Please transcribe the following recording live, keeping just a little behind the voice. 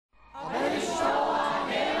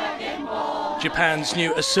Japan's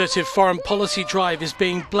new assertive foreign policy drive is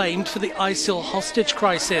being blamed for the ISIL hostage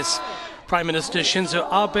crisis. Prime Minister Shinzo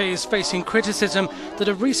Abe is facing criticism that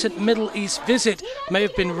a recent Middle East visit may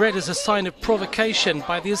have been read as a sign of provocation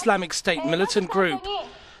by the Islamic State militant group.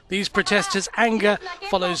 These protesters' anger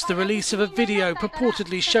follows the release of a video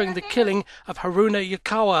purportedly showing the killing of Haruna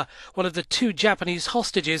Yukawa, one of the 2 Japanese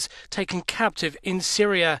hostages taken captive in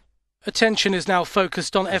Syria. Attention is now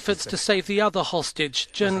focused on efforts to save the other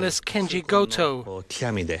hostage, journalist Kenji Goto.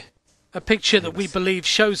 A picture that we believe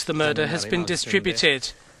shows the murder has been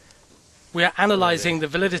distributed. We are analysing the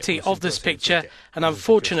validity of this picture, and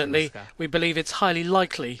unfortunately, we believe it's highly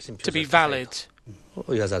likely to be valid.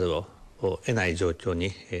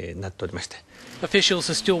 Officials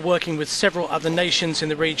are still working with several other nations in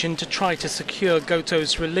the region to try to secure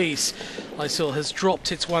Goto's release. ISIL has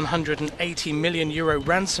dropped its €180 million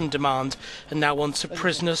ransom demand and now wants a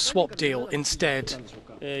prisoner swap deal instead.